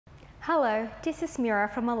Hello, this is Mira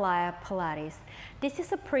from Alaya Pilates. This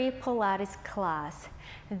is a pre-Pilates class.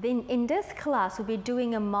 In this class, we'll be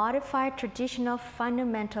doing a modified traditional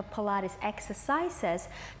fundamental Pilates exercises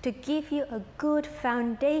to give you a good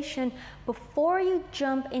foundation before you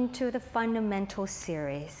jump into the fundamental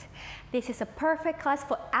series. This is a perfect class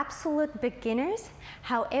for absolute beginners.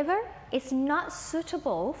 However, it's not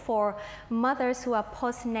suitable for mothers who are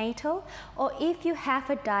postnatal or if you have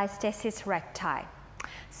a diastasis recti.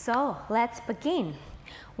 So let's begin.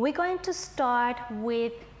 We're going to start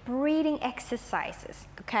with breathing exercises,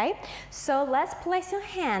 okay? So let's place your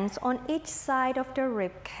hands on each side of the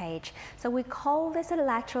rib cage. So we call this a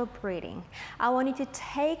lateral breathing. I want you to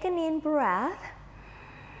take an in breath.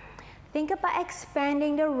 Think about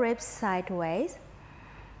expanding the ribs sideways.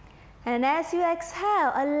 And as you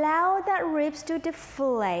exhale, allow that ribs to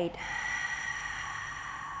deflate.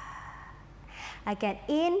 Again,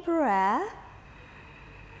 in breath.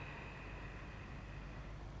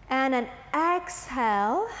 And an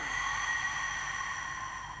exhale.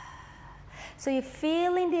 So you're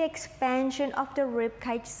feeling the expansion of the rib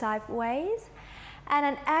cage sideways. And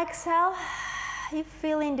an exhale, you're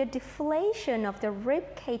feeling the deflation of the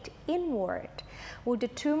rib cage inward. We'll do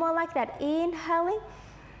two more like that. Inhaling.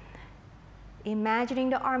 Imagining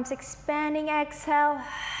the arms expanding. Exhale.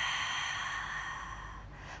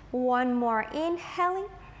 One more. Inhaling.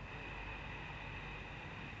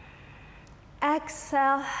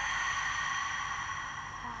 Exhale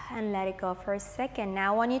and let it go for a second.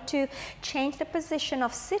 Now I want you to change the position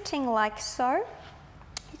of sitting like so.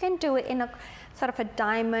 You can do it in a sort of a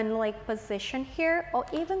diamond leg position here or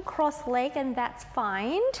even cross leg, and that's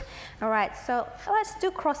fine. All right, so let's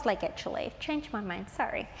do cross leg actually. Changed my mind,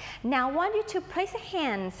 sorry. Now I want you to place your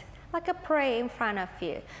hands like a prayer in front of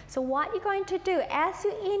you. So what you're going to do as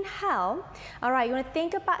you inhale, all right, you want to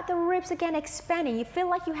think about the ribs again expanding. You feel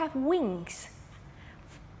like you have wings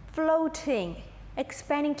floating,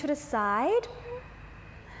 expanding to the side.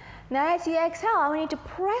 Now as you exhale, I want you to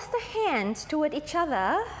press the hands toward each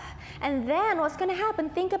other, and then what's going to happen,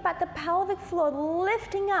 think about the pelvic floor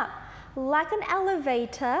lifting up like an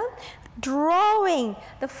elevator, drawing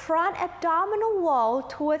the front abdominal wall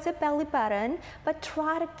towards the belly button, but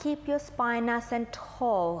try to keep your spine nice and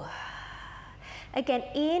tall. Again,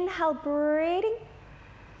 inhale, breathing,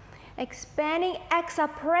 expanding, exhale,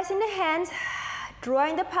 pressing the hands,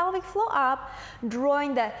 drawing the pelvic floor up,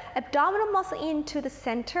 drawing the abdominal muscle into the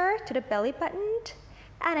center, to the belly button,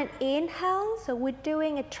 and an inhale, so we're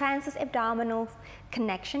doing a transversus abdominal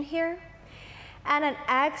connection here, and an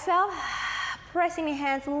exhale, pressing the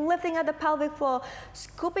hands, lifting up the pelvic floor,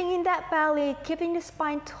 scooping in that belly, keeping the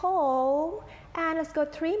spine tall. And let's go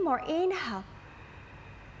three more. Inhale.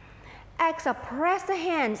 Exhale, press the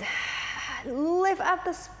hands, lift up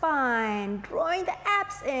the spine, drawing the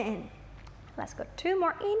abs in. Let's go two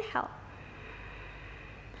more. Inhale.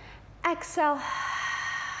 Exhale.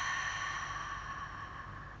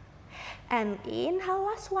 And inhale,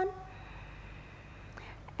 last one.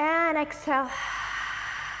 And exhale.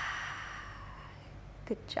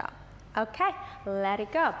 Good job. Okay, let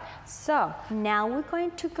it go. So now we're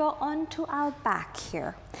going to go on to our back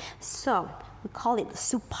here. So we call it the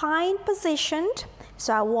supine positioned.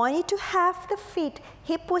 So I want you to have the feet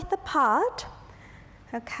hip width apart.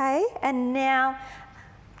 Okay, and now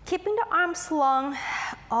keeping the arms long,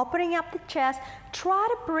 opening up the chest, try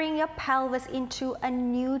to bring your pelvis into a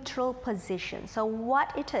neutral position. So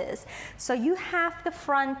what it is, so you have the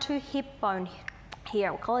front to hip bone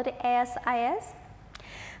here. We call it the ASIS.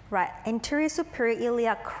 Right, anterior superior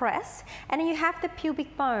iliac crest, and then you have the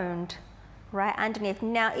pubic bone right underneath.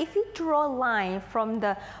 Now if you draw a line from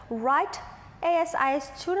the right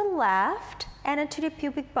ASIS to the left and then to the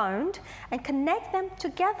pubic bone and connect them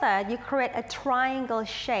together, you create a triangle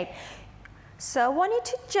shape. So I want you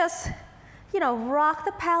to just, rock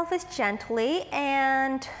the pelvis gently,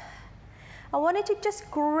 and I want you to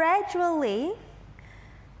just gradually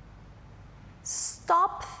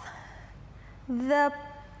stop the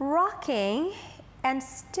rocking and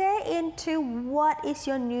stay into what is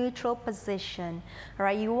your neutral position. All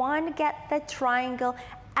right, you want to get the triangle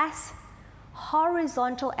as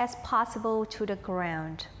horizontal as possible to the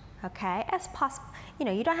ground. Okay, as possible.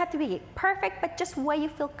 You don't have to be perfect, but just where you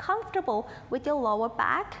feel comfortable with your lower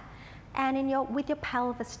back and with your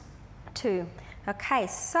pelvis too. Okay,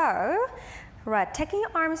 so right, taking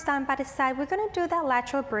your arms down by the side, we're going to do that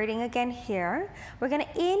lateral breathing again here. We're going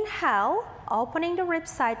to inhale, opening the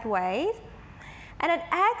ribs sideways, and then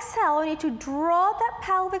exhale, we need to draw that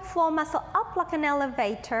pelvic floor muscle up like an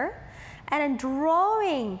elevator, and then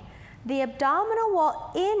drawing the abdominal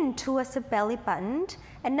wall in towards the belly button,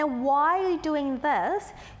 And then while you're doing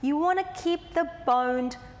this, you want to keep the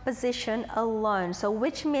boned position alone. So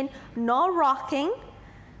which means no rocking,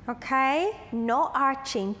 okay, no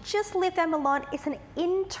arching, just leave them alone. It's an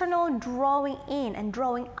internal drawing in and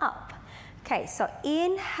drawing up. Okay, so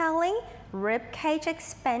inhaling, rib cage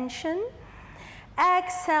expansion.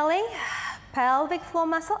 Exhaling, pelvic floor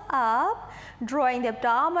muscle up, drawing the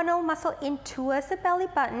abdominal muscle in towards the belly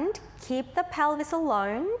button. Keep the pelvis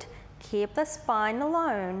alone, keep the spine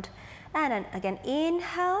alone. And then again,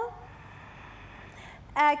 inhale,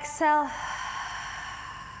 exhale,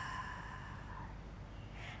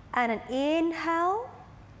 and then inhale,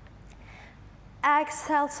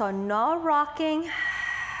 exhale, so no rocking,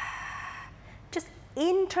 just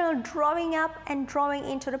internal drawing up and drawing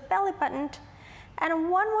into the belly button.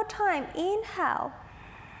 And one more time, inhale,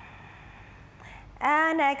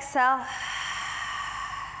 and exhale.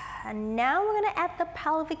 And now we're gonna add the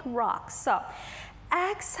pelvic rock. So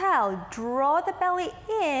exhale, draw the belly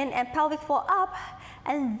in and pelvic floor up,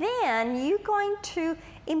 and then you're going to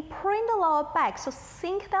imprint the lower back. So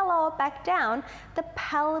sink the lower back down, the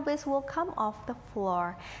pelvis will come off the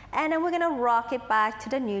floor. And then we're gonna rock it back to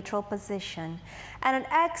the neutral position. And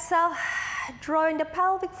then exhale, drawing the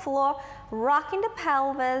pelvic floor, rocking the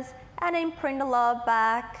pelvis, and imprint the lower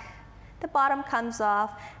back. The bottom comes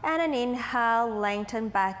off, and then inhale, lengthen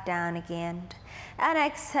back down again. And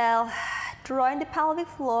exhale, drawing the pelvic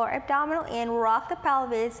floor, abdominal in, rock the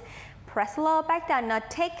pelvis, press the lower back down. Now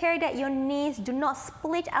take care that your knees do not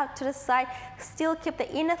split out to the side. Still keep the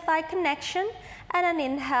inner thigh connection. And then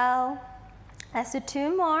inhale. Let's do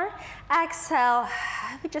 2 more. Exhale.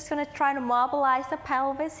 We're just going to try to mobilize the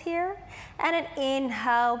pelvis here. And then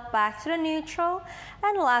inhale, back to the neutral.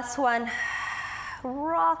 And last one,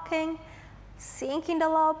 rocking, sinking the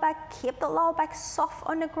lower back, keep the lower back soft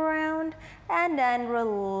on the ground, and then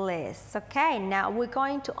release. Okay, now we're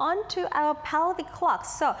going to onto our pelvic rock.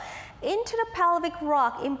 So into the pelvic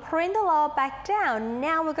rock, imprint the lower back down.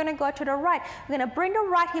 Now we're going to go to the right. We're going to bring the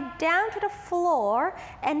right hip down to the floor,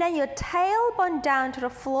 and then your tailbone down to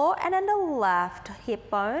the floor, and then the left hip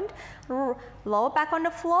bone, lower back on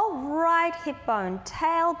the floor, right hip bone,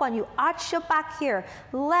 tailbone. You arch your back here,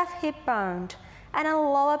 left hip bone. And then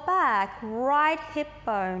lower back, right hip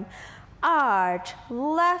bone, arch,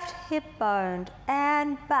 left hip bone,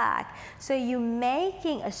 and back. So you're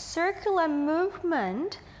making a circular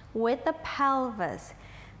movement with the pelvis.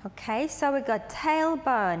 Okay, so we got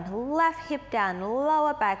tailbone, left hip down,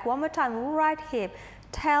 lower back. One more time, right hip,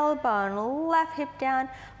 tailbone, left hip down,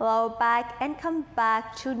 lower back, and come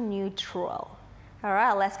back to neutral. All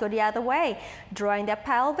right, let's go the other way. Drawing the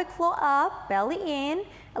pelvic floor up, belly in,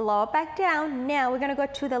 lower back down. Now we're gonna go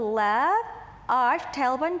to the left, arch,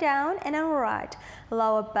 tailbone down, and then right.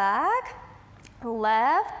 Lower back,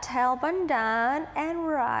 left, tailbone down, and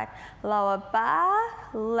right. Lower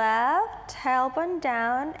back, left, tailbone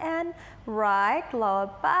down, and right.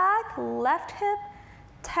 Lower back, left hip,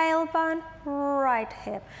 tailbone, right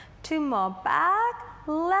hip. 2 more, back,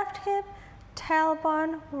 left hip,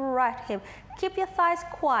 tailbone, right hip. Keep your thighs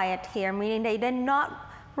quiet here, meaning that they're not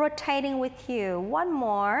rotating with you. 1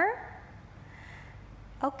 more.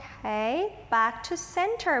 Okay, back to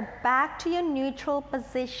center, back to your neutral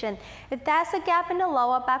position. If there's a gap in the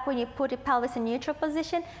lower back when you put your pelvis in neutral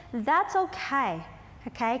position, that's okay.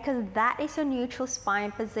 Okay, because that is your neutral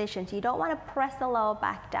spine position. So you don't want to press the lower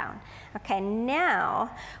back down. Okay, now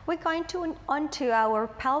we're going to onto our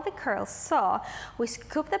pelvic curls. So we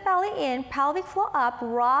scoop the belly in, pelvic floor up,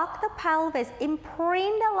 rock the pelvis,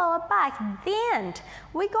 imprint the lower back. Then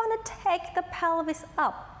we're going to take the pelvis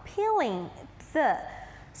up, peeling the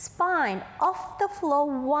spine off the floor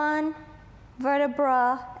 1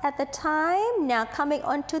 vertebra at the time. Now coming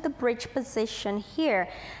onto the bridge position here.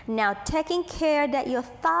 Now taking care that your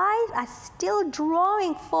thighs are still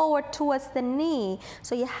drawing forward towards the knee.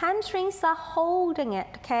 So your hamstrings are holding it,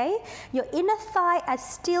 okay? Your inner thigh are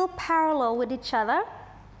still parallel with each other.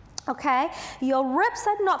 Okay, your ribs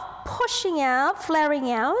are not pushing out,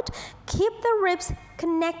 flaring out. Keep the ribs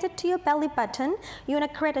connected to your belly button. You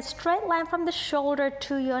want to create a straight line from the shoulder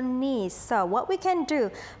to your knees. So what we can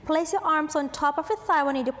do, place your arms on top of your thigh.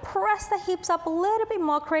 We need to press the hips up a little bit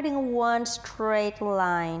more, creating one straight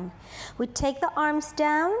line. We take the arms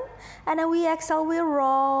down, and then we exhale, we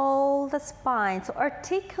roll the spine. So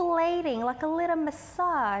articulating like a little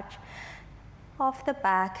massage off the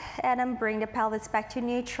back, and then bring the pelvis back to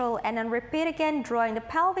neutral, and then repeat again, drawing the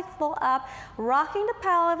pelvic floor up, rocking the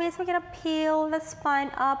pelvis. We're gonna peel the spine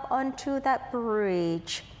up onto that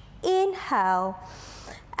bridge. Inhale,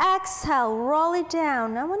 exhale, roll it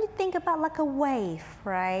down. I want you to think about like a wave,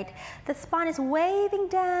 right? The spine is waving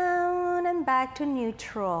down and back to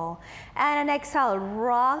neutral. And then exhale,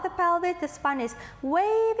 rock the pelvis. The spine is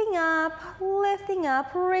waving up, lifting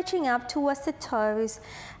up, reaching up towards the toes.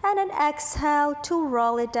 And then exhale to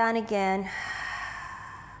roll it down again.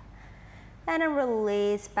 And then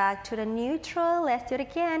release back to the neutral. Let's do it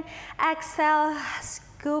again. Exhale,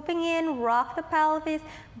 scooping in, rock the pelvis,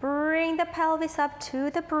 bring the pelvis up to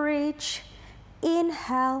the bridge.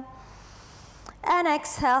 Inhale and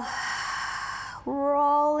exhale,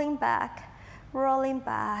 rolling back,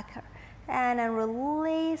 and then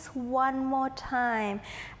release one more time.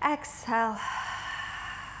 Exhale,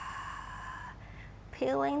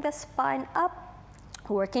 peeling the spine up,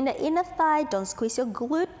 working the inner thigh, don't squeeze your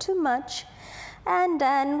glute too much, and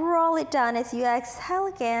then roll it down as you exhale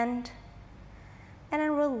again. And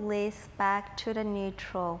then release back to the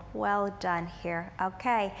neutral. Well done here.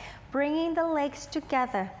 Okay, bringing the legs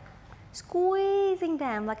together, squeezing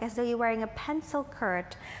them like as though you're wearing a pencil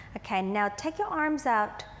skirt. Okay, now take your arms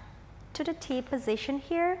out to the T position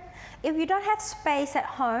here. If you don't have space at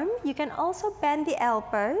home, you can also bend the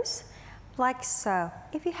elbows like so.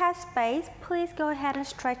 If you have space, please go ahead and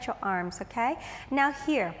stretch your arms, okay? Now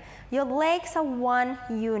here, your legs are one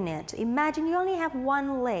unit. Imagine you only have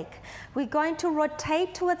one leg. We're going to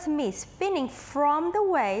rotate towards me, spinning from the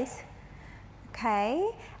waist, okay?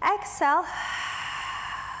 Exhale,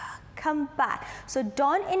 come back. So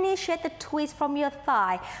don't initiate the twist from your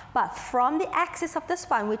thigh, but from the axis of the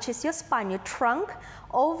spine, which is your spine, your trunk,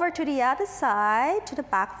 over to the other side, to the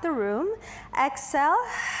back of the room. Exhale,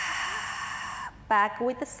 back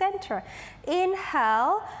with the center.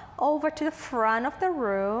 Inhale, over to the front of the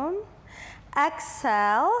room.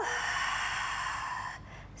 Exhale,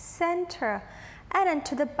 center. And then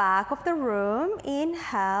to the back of the room.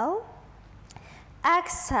 Inhale,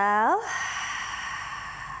 exhale,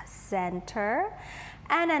 center.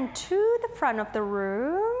 And then to the front of the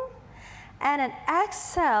room. And then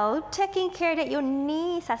exhale, taking care that your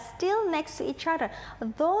knees are still next to each other.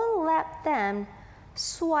 Don't let them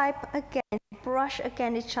swipe again, brush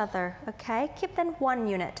against each other, okay? Keep them one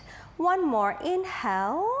unit. One more,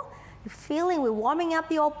 inhale. You're feeling we're warming up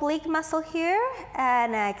the oblique muscle here.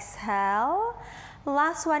 And exhale.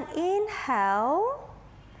 Last one, inhale.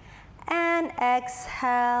 And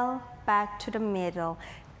exhale, back to the middle.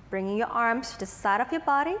 Bringing your arms to the side of your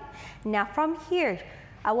body. Now from here,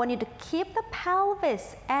 I want you to keep the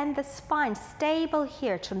pelvis and the spine stable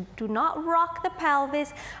here. So do not rock the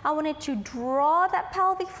pelvis. I want you to draw that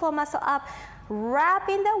pelvic floor muscle up,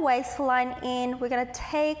 wrapping the waistline in. We're gonna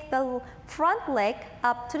take the front leg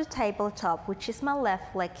up to the tabletop, which is my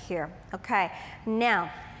left leg here. Okay,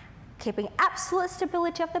 now, keeping absolute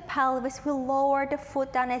stability of the pelvis, we'll lower the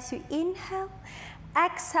foot down as you inhale.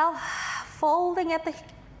 Exhale, folding at the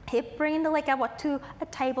hip, bringing the leg up to a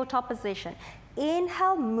tabletop position.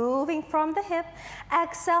 Inhale, moving from the hip.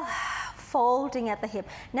 Exhale, folding at the hip.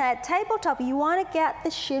 Now at tabletop, you want to get the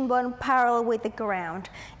shin bone parallel with the ground.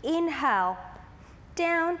 Inhale,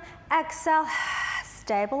 down. Exhale,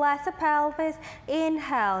 stabilize the pelvis.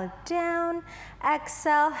 Inhale, down.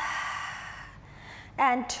 Exhale,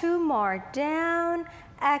 and two more, down.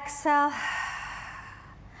 Exhale,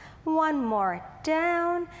 one more,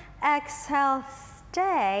 down. Exhale,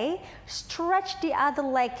 stay. Stretch the other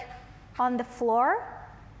leg on the floor,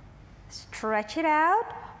 stretch it out,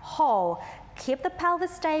 hold. Keep the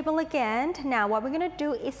pelvis stable again. Now what we're going to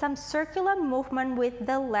do is some circular movement with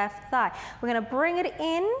the left thigh. We're going to bring it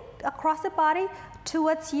in across the body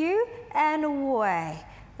towards you and away.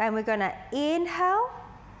 And we're going to inhale,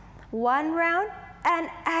 one round, and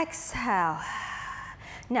exhale.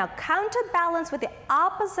 Now counterbalance with the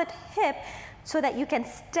opposite hip so that you can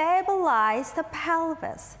stabilize the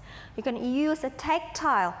pelvis. You can use a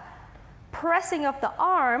tactile pressing of the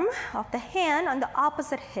arm, of the hand on the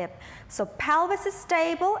opposite hip. So pelvis is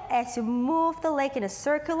stable as you move the leg in a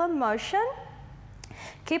circular motion.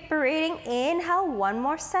 Keep breathing. Inhale, one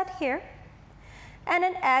more set here. And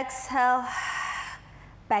then exhale,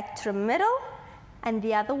 back to the middle and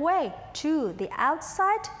the other way to the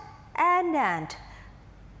outside and then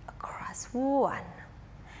across. One.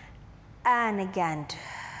 And again,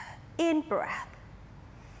 in breath.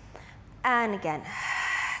 And again.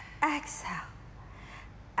 Exhale,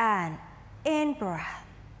 and in breath,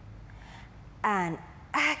 and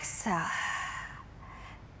exhale,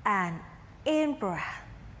 and in breath,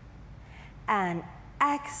 and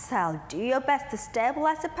exhale. Do your best to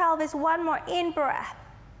stabilize the pelvis. One more, in breath,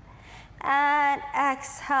 and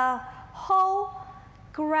exhale, hold,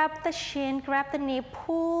 grab the shin, grab the knee,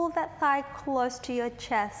 pull that thigh close to your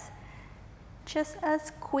chest. Just a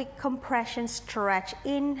quick compression stretch.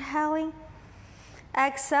 Inhaling.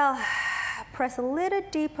 Exhale. Press a little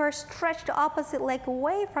deeper. Stretch the opposite leg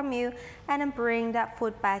away from you. And then bring that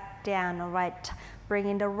foot back down. All right.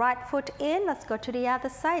 Bringing the right foot in. Let's go to the other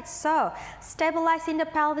side. So, stabilizing the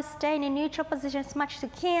pelvis. Stay in a neutral position as much as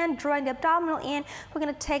you can. Drawing the abdominal in. We're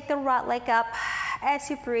going to take the right leg up as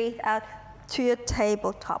you breathe out to your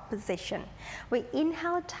tabletop position. We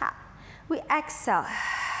inhale, tap. We exhale.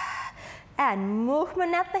 And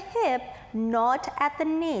movement at the hip, not at the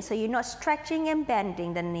knee. So you're not stretching and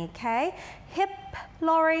bending the knee, okay? Hip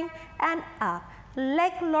lowering and up.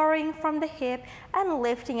 Leg lowering from the hip and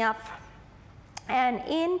lifting up. And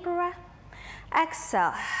in breath,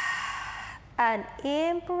 exhale. And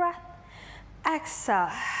in breath, exhale.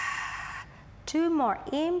 2 more,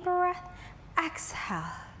 in breath, exhale.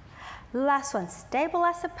 Last one,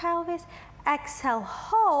 stabilize the pelvis. Exhale,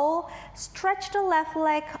 hold. Stretch the left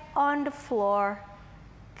leg on the floor.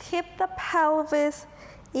 Keep the pelvis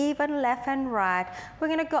even left and right. We're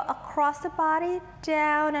going to go across the body,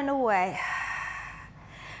 down and away.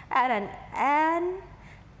 And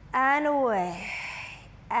away.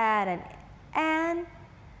 And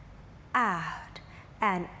out.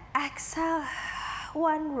 And exhale,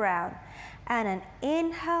 1 round. And an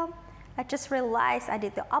inhale. I just realized I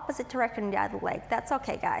did the opposite direction in the other leg. That's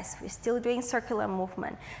okay, guys. We're still doing circular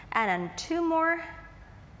movement. And then 2 more.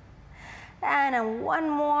 And then 1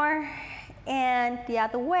 more. And the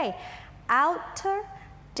other way. Outer,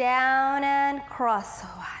 down and cross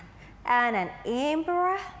 1. And then in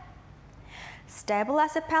breath.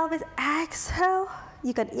 Stabilize the pelvis. Exhale.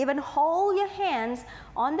 You can even hold your hands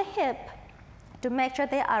on the hip to make sure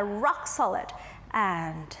they are rock solid.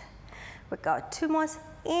 And we go 2 more.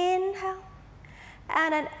 Inhale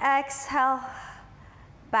and then exhale,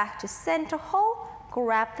 back to center hold,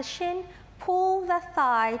 grab the shin, pull the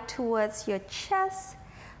thigh towards your chest,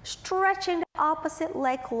 stretching the opposite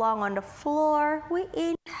leg long on the floor. We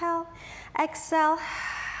inhale, exhale,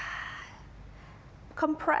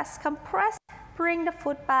 compress, compress, bring the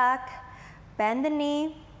foot back, bend the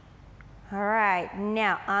knee. All right,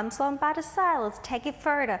 now arms long by the side. Let's take it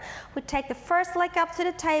further. We take the first leg up to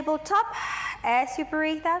the tabletop as you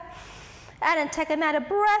breathe out. And then take another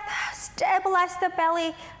breath. Stabilize the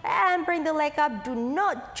belly and bring the leg up. Do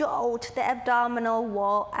not jolt the abdominal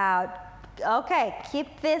wall out. Okay,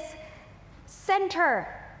 keep this center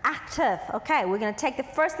active. Okay, we're going to take the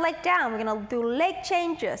first leg down. We're going to do leg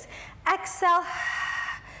changes. Exhale.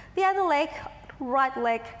 The other leg, right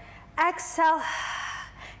leg. Exhale.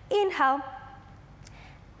 Inhale,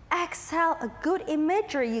 exhale. A good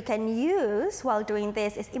imagery you can use while doing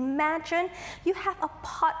this is imagine you have a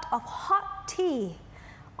pot of hot tea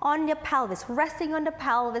on your pelvis, resting on the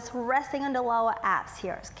pelvis, resting on the lower abs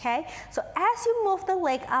here, okay? So as you move the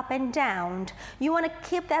leg up and down, you want to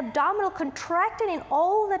keep the abdominal contracted in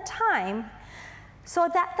all the time so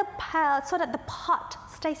that the pot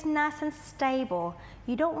stays nice and stable.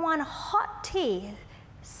 You don't want hot tea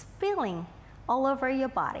spilling all over your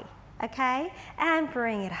body, okay? And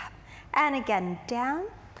bring it up. And again, down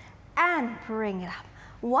and bring it up.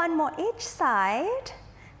 1 more each side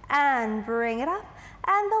and bring it up.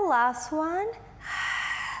 And the last one.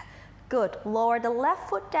 Good. Lower the left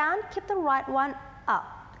foot down, keep the right one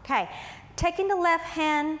up. Okay. Taking the left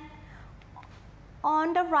hand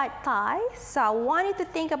on the right thigh. So I want you to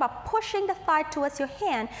think about pushing the thigh towards your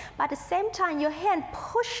hand, but at the same time, your hand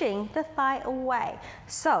pushing the thigh away.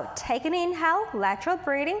 So take an inhale, lateral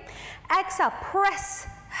breathing. Exhale, press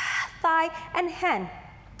thigh and hand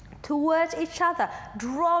towards each other,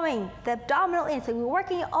 drawing the abdominal in. So we're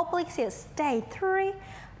working your obliques here. Stay. 3,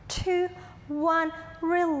 2, 1,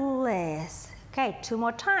 release. Okay, 2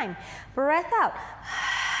 more times. Breath out.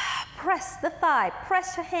 Press the thigh,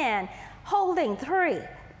 press your hand. Holding. 3,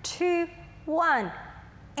 2, 1,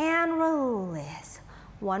 and release.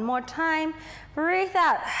 1 more time. Breathe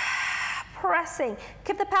out. Pressing.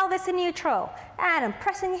 Keep the pelvis in neutral. And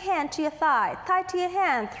pressing your hand to your thigh. Thigh to your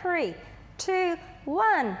hand. 3, 2,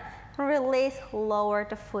 1. Release. Lower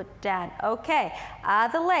the foot down. Okay.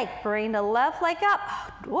 Other leg. Bring the left leg up.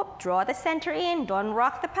 Whoop. Draw the center in. Don't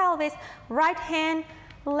rock the pelvis. Right hand,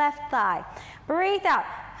 left thigh. Breathe out.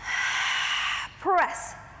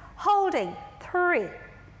 Press. Holding. 3,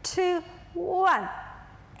 2, 1.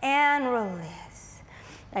 And release.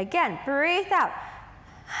 Again, breathe out.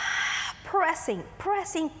 Pressing,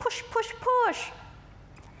 pressing, push, push, push.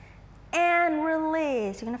 And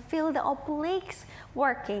release. You're going to feel the obliques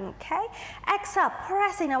working, okay? Exhale,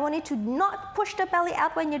 pressing. I want you to not push the belly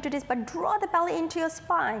out when you do this, but draw the belly into your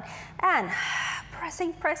spine. And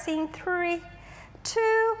pressing, pressing. 3,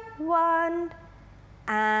 2, 1.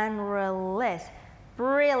 and release.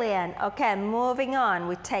 Brilliant. Okay, moving on.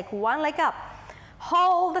 We take one leg up.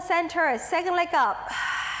 Hold the center, second leg up.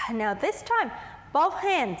 Now this time, both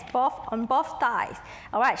hands, on both thighs.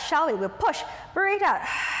 All right, shall we? We'll push, breathe out.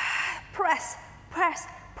 Press, press,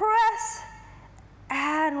 press.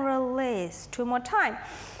 And release. Two more times.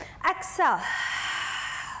 Exhale.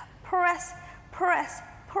 Press, press,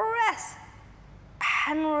 press.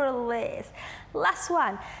 And release. Last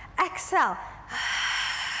one. Exhale.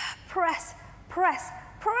 Press, press,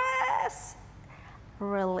 press.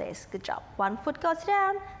 Release. Good job. One foot goes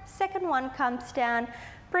down, second one comes down,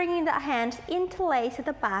 bringing the hands interlace at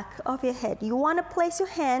the back of your head. You want to place your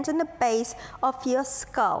hands on the base of your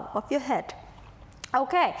skull, of your head.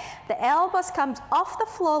 Okay, the elbows comes off the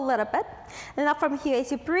floor a little bit. And now from here, as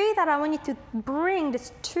you breathe out, I want you to bring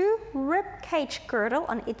this 2 rib cage girdle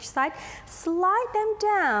on each side, slide them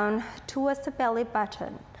down towards the belly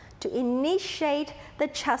button to initiate the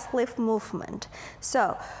chest lift movement.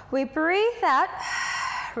 So we breathe out,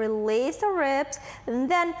 release the ribs, and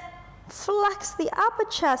then flex the upper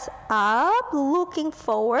chest up, looking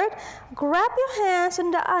forward. Grab your hands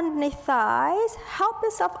on the underneath thighs. Help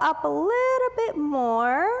yourself up a little bit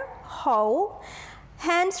more. Hold.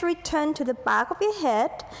 Hands return to the back of your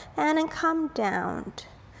head and then come down.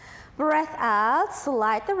 Breath out,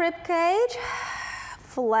 slide the rib cage,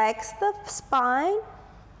 flex the spine,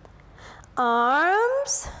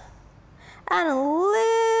 arms, and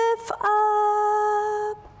lift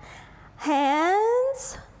up.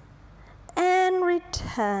 Hands, and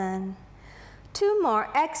return. 2 more.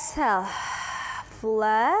 Exhale.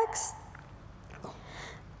 Flex.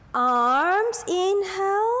 Arms,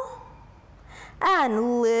 inhale.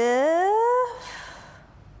 And lift.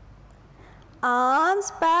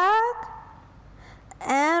 Arms back.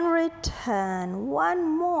 And return.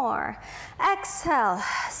 1 more. Exhale.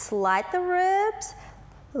 Slide the ribs.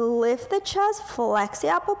 Lift the chest. Flex the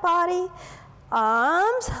upper body.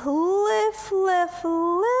 Arms. Lift, lift,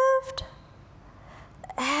 lift.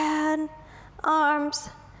 And arms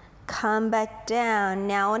come back down.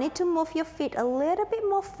 Now I need to move your feet a little bit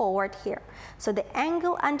more forward here, so the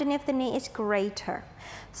angle underneath the knee is greater.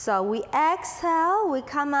 So we exhale, we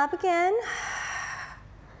come up again.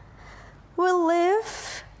 We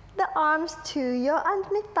lift the arms to your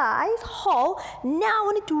underneath thighs. Hold. Now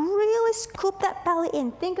I need to really scoop that belly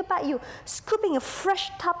in. Think about you scooping a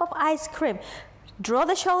fresh tub of ice cream. Draw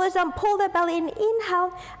the shoulders down, pull the belly in.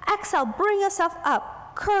 Inhale, exhale, bring yourself up.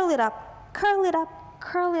 Curl it up, curl it up,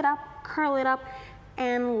 curl it up, curl it up,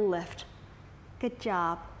 and lift. Good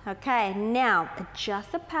job. Okay, now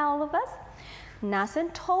adjust the pelvis. Nice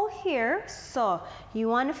and tall here. So you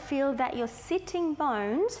want to feel that your sitting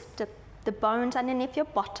bones, the bones underneath your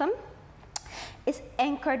bottom, is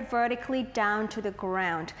anchored vertically down to the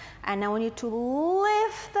ground. And I want you to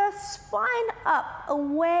lift the spine up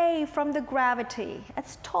away from the gravity,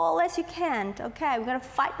 as tall as you can. Okay, we're gonna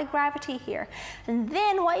fight the gravity here. And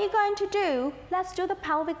then what you're going to do, let's do the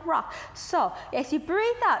pelvic rock. So as you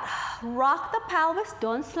breathe out, rock the pelvis,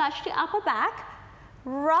 don't slouch the upper back.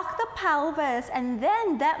 Rock the pelvis, and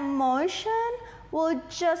then that motion will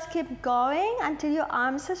just keep going until your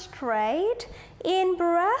arms are straight. In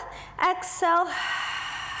breath, exhale,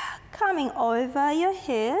 coming over your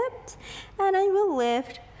hips, and then we'll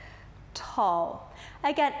lift tall.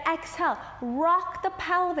 Again, exhale, rock the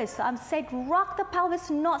pelvis. So I'm saying rock the pelvis,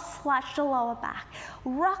 not slouch the lower back.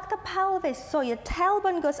 Rock the pelvis so your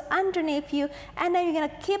tailbone goes underneath you, and then you're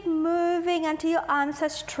gonna keep moving until your arms are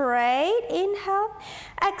straight. Inhale,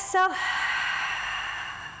 exhale,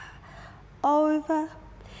 over,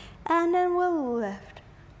 and then we'll lift.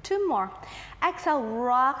 2 more. Exhale,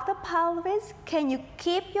 rock the pelvis. Can you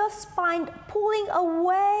keep your spine pulling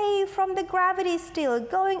away from the gravity still,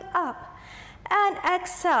 going up? And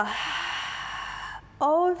exhale,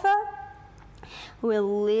 over,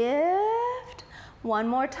 we'll lift. 1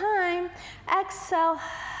 more time. Exhale,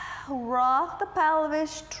 rock the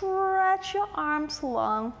pelvis, stretch your arms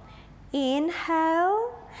long.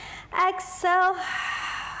 Inhale, exhale,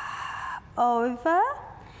 over,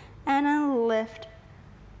 and then lift.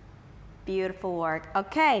 Beautiful work.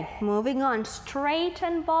 Okay, moving on.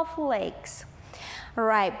 Straighten both legs. All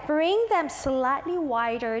right, bring them slightly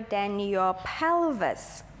wider than your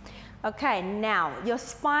pelvis. Okay, now your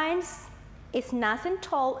spine is nice and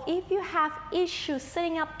tall. If you have issues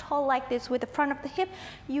sitting up tall like this with the front of the hip,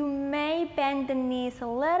 you may bend the knees a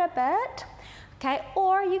little bit. Okay,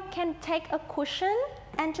 or you can take a cushion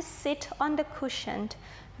and just sit on the cushion.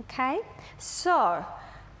 Okay, so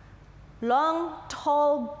long,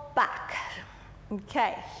 tall back.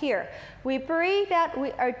 Okay, here, we breathe out,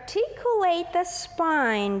 we articulate the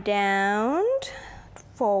spine down,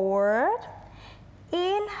 forward.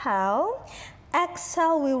 Inhale.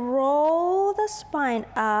 Exhale, we roll the spine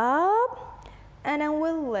up, and then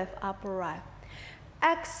we lift upright.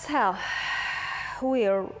 Exhale, we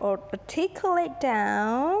articulate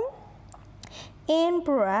down. In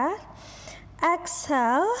breath.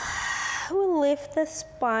 Exhale, we lift the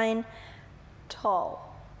spine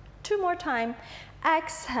tall. 2 more times.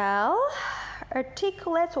 Exhale,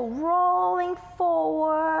 articulate, so rolling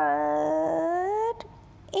forward.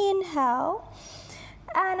 Inhale,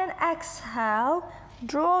 and then exhale,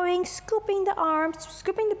 drawing, scooping the arms,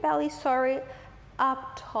 scooping the belly, sorry,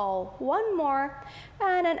 up tall. 1 more,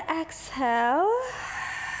 and then exhale,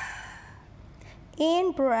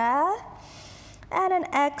 in breath, and then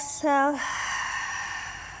exhale,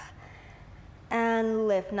 and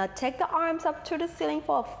lift. Now take the arms up to the ceiling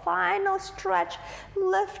for a final stretch.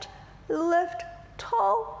 Lift, lift,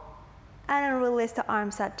 tall, and then release the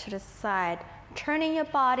arms out to the side. Turning your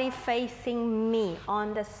body facing me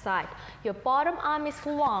on the side. Your bottom arm is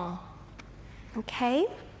long, okay?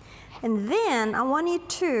 And then I want you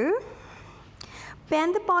to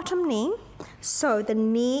bend the bottom knee so the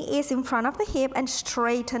knee is in front of the hip and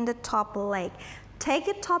straighten the top leg. Take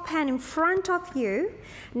your top hand in front of you.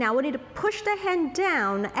 Now I want you to push the hand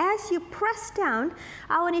down. As you press down,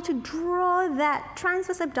 I want you to draw that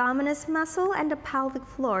transversus abdominis muscle and the pelvic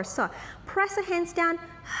floor. So press the hands down.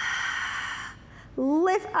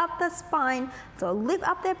 Lift up the spine, so lift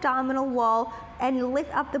up the abdominal wall and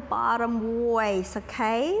lift up the bottom waist,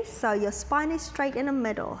 okay? So your spine is straight in the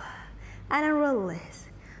middle. And then release.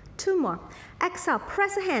 2 more. Exhale,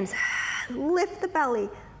 press the hands, lift the belly,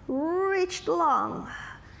 reach long,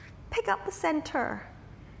 pick up the center,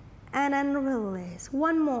 and then release.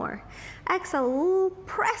 1 more. Exhale,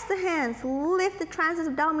 press the hands, lift the transversus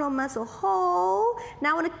abdominal muscle, hold.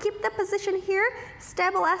 Now I want to keep the position here,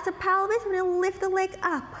 stabilize the pelvis, and then lift the leg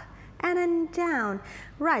up and then down.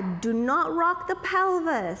 Right, do not rock the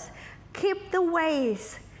pelvis. Keep the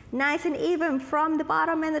waist nice and even from the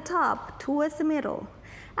bottom and the top towards the middle.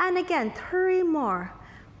 And again, 3 more.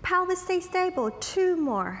 Pelvis stay stable, 2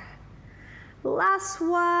 more. Last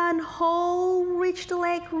one, hold, reach the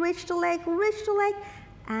leg, reach the leg, reach the leg,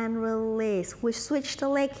 and release. We switch the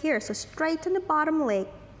leg here, so straighten the bottom leg.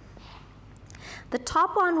 The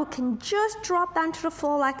top one can just drop down to the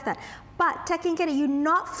floor like that. But taking care that you're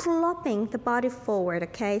not flopping the body forward,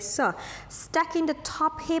 okay? So stacking the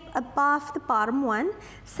top hip above the bottom one.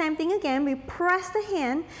 Same thing again, we press the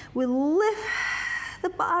hand, we lift the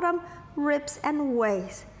bottom ribs and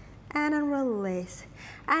waist, and then release.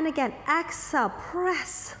 And again, exhale,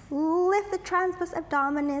 press, lift the transversus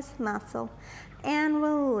abdominis muscle, and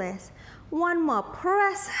release. 1 more,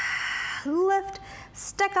 press, lift,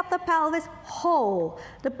 stack up the pelvis, hold.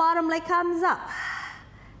 The bottom leg comes up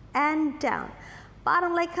and down.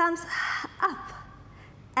 Bottom leg comes up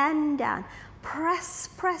and down. Press,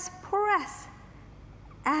 press, press,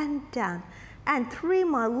 and down. And 3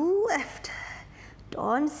 more, lift.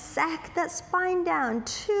 Don't sag that spine down.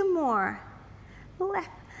 2 more. Lift.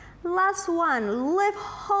 Last one. Lift,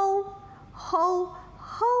 hold, hold,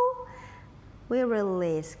 hold. We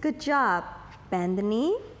release. Good job. Bend the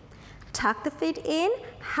knee. Tuck the feet in.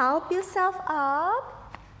 Help yourself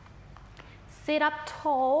up. Sit up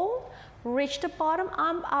tall. Reach the bottom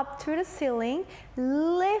arm up to the ceiling.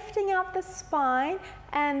 Lifting up the spine.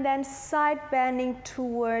 And then side bending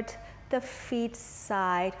toward the feet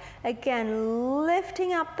side. Again,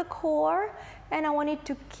 lifting up the core, and I want you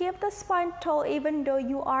to keep the spine tall even though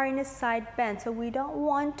you are in a side bend. So we don't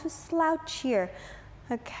want to slouch here.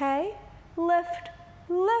 Okay? Lift,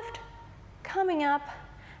 lift, coming up,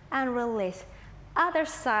 and release. Other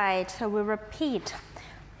side, so we repeat.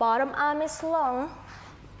 Bottom arm is long.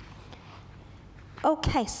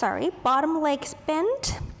 Okay, sorry. Bottom leg's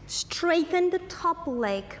bent. Straighten the top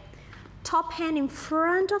leg. Top hand in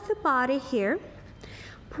front of the body here.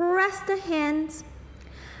 Press the hands.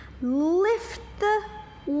 Lift the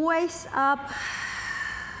waist up.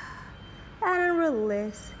 And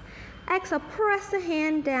release. Exhale, press the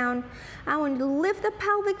hand down. I want you to lift the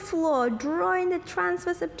pelvic floor, drawing the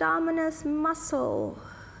transversus abdominis muscle.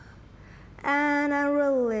 And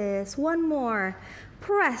release. 1 more.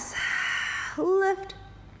 Press. Lift.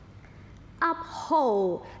 Up,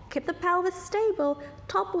 hold. Keep the pelvis stable.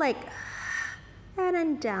 Top leg. And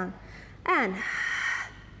then down. And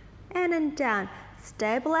then down.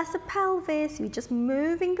 Stabilize the pelvis. You're just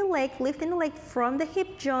moving the leg, lifting the leg from the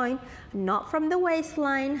hip joint, not from the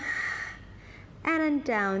waistline. And then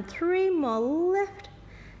down. 3 more. Lift.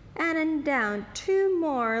 And then down. 2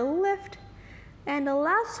 more. Lift. And the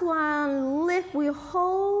last one. Lift. We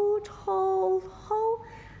hold, hold, hold.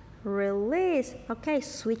 Release. release. Okay,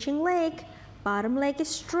 switching leg. Bottom leg is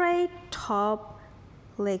straight, top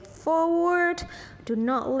leg forward. Do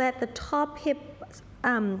not let the top hip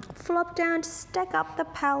flop down. Stack up the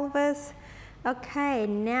pelvis. Okay,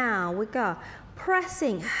 now we go.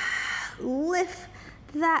 Pressing. Lift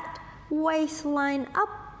that waistline up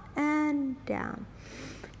and down.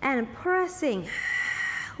 And pressing.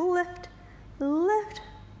 Lift, lift,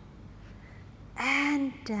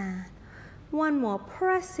 and down. One more.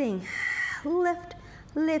 Pressing. Lift,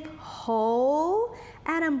 lift, hold.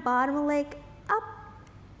 And then bottom leg up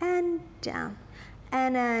and down.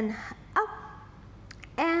 And then up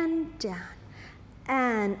and down.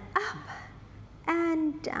 And up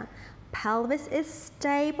and down. Pelvis is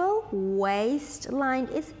stable, waistline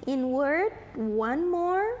is inward. One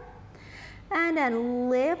more. And then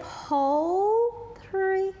lift, hold.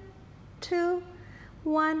 3, 2,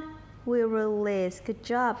 1. We release. Good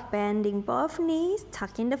job. Bending both knees,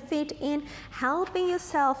 tucking the feet in, helping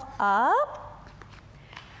yourself up.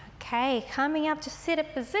 Okay, coming up to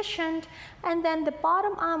seated position, and then the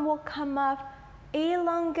bottom arm will come up.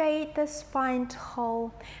 Elongate the spine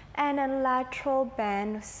tall, and a lateral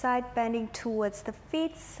bend, side bending towards the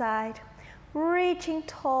feet side, reaching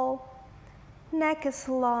tall, neck is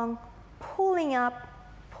long, pulling up,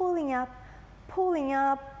 pulling up, pulling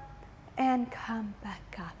up, and come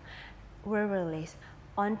back up. We release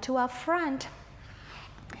onto our front.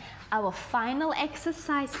 Our final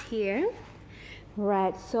exercise here.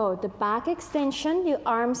 Right, so the back extension, your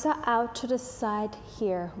arms are out to the side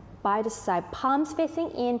here, by the side, palms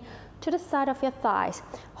facing in to the side of your thighs.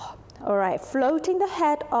 All right, floating the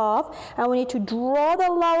head off, and we need to draw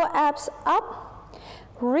the lower abs up,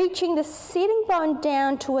 reaching the sitting bone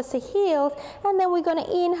down towards the heels, and then we're gonna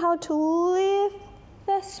inhale to lift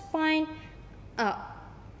the spine up.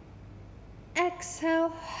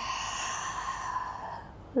 Exhale,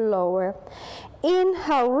 lower.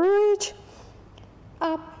 Inhale, reach,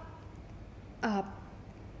 up, up,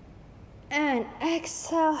 and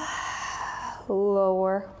exhale,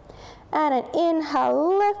 lower, and an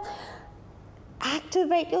inhale, lift,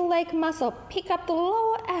 activate your leg muscle, pick up the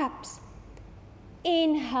lower abs,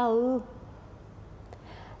 inhale,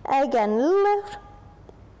 again, lift,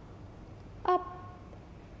 up,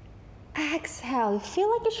 exhale. You feel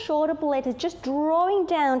like your shoulder blade is just drawing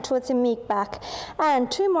down towards your mid back, and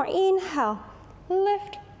 2 more, inhale,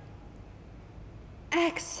 lift,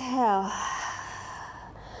 exhale.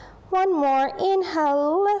 1 more,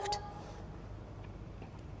 inhale, lift,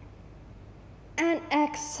 and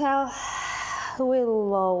exhale, we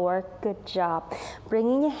lower. Good job.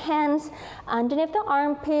 Bringing your hands underneath the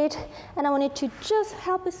armpit, and I want you to just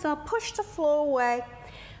help yourself push the floor away.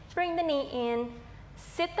 Bring the knee in,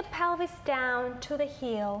 sit the pelvis down to the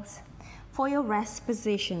heels for your rest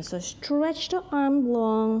position. So stretch the arm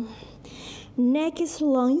long. Neck is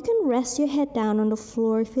long. You can rest your head down on the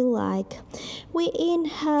floor if you like. We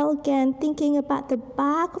inhale again, thinking about the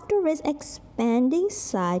back of the wrist expanding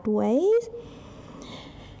sideways.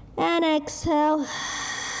 And exhale,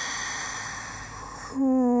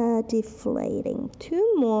 deflating.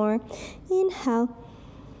 2 more. Inhale.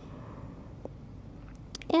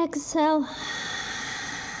 Exhale.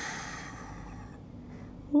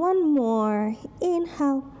 1 more.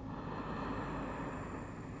 Inhale.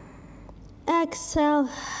 Exhale.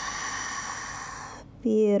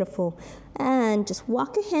 Beautiful. And just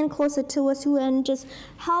walk your hand closer towards you and just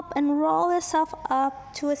help and roll yourself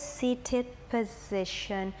up to a seated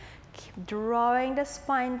position. Keep drawing the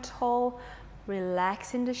spine tall,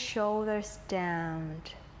 relaxing the shoulders down.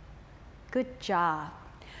 Good job.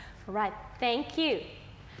 All right, thank you.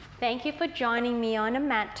 Thank you for joining me on the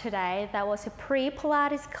mat today. That was a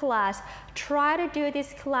pre-Pilates class. Try to do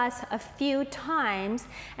this class a few times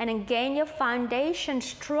and then gain your foundation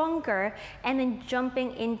stronger, and then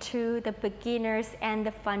jumping into the beginners and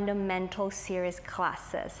the fundamental series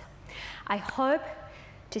classes. I hope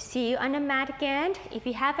to see you on the mat again. If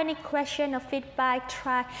you have any question or feedback,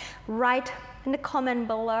 write in the comment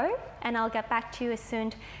below, and I'll get back to you as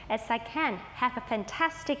soon as I can. Have a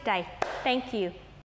fantastic day. Thank you.